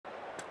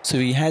So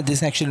we had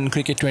this action in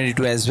Cricket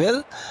 22 as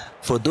well.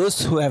 For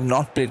those who have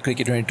not played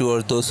Cricket 22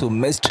 or those who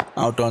missed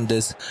out on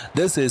this,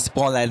 this is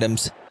Paul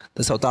Adams,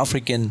 the South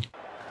African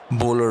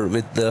bowler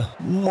with the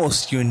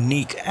most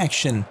unique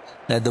action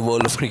that the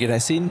world of cricket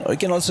has seen. Or you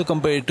can also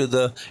compare it to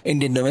the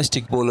Indian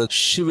domestic bowler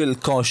Shivil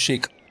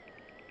Kaushik.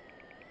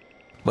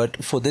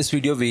 But for this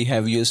video we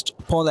have used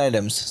Paul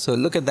Adams. So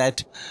look at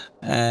that,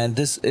 and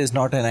this is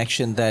not an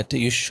action that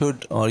you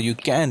should or you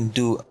can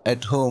do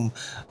at home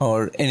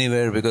or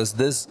anywhere, because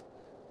this,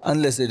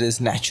 unless it is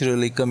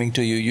naturally coming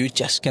to you, you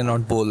just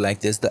cannot bowl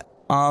like this. The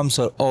arms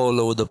are all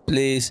over the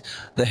place,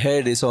 the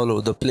head is all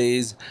over the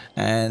place,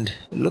 and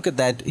look at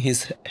that,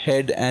 his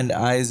head and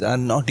eyes are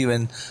not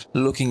even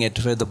looking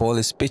at where the ball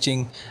is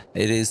pitching.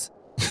 It is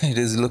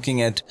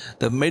looking at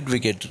the mid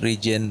wicket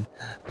region,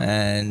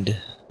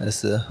 and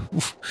that's a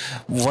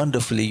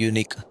wonderfully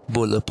unique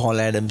bowler, Paul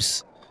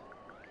Adams.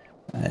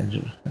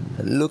 And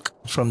look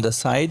from the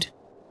side,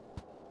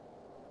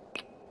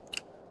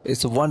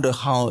 it's a wonder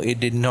how he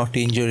did not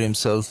injure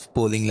himself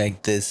bowling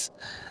like this.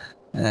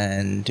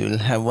 And we'll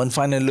have one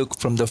final look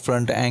from the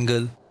front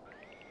angle.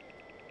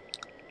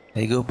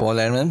 There you go, Paul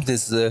Adams.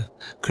 This is a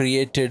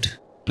created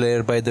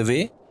player, by the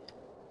way.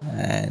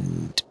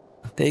 And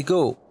there you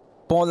go,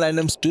 Paul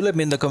Adams. Do let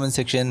me in the comment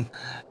section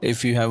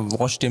if you have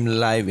watched him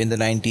live in the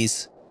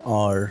 90s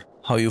or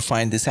how you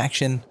find this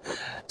action.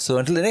 So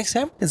until the next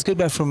time, it's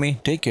goodbye from me.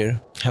 Take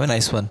care. Have a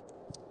nice one.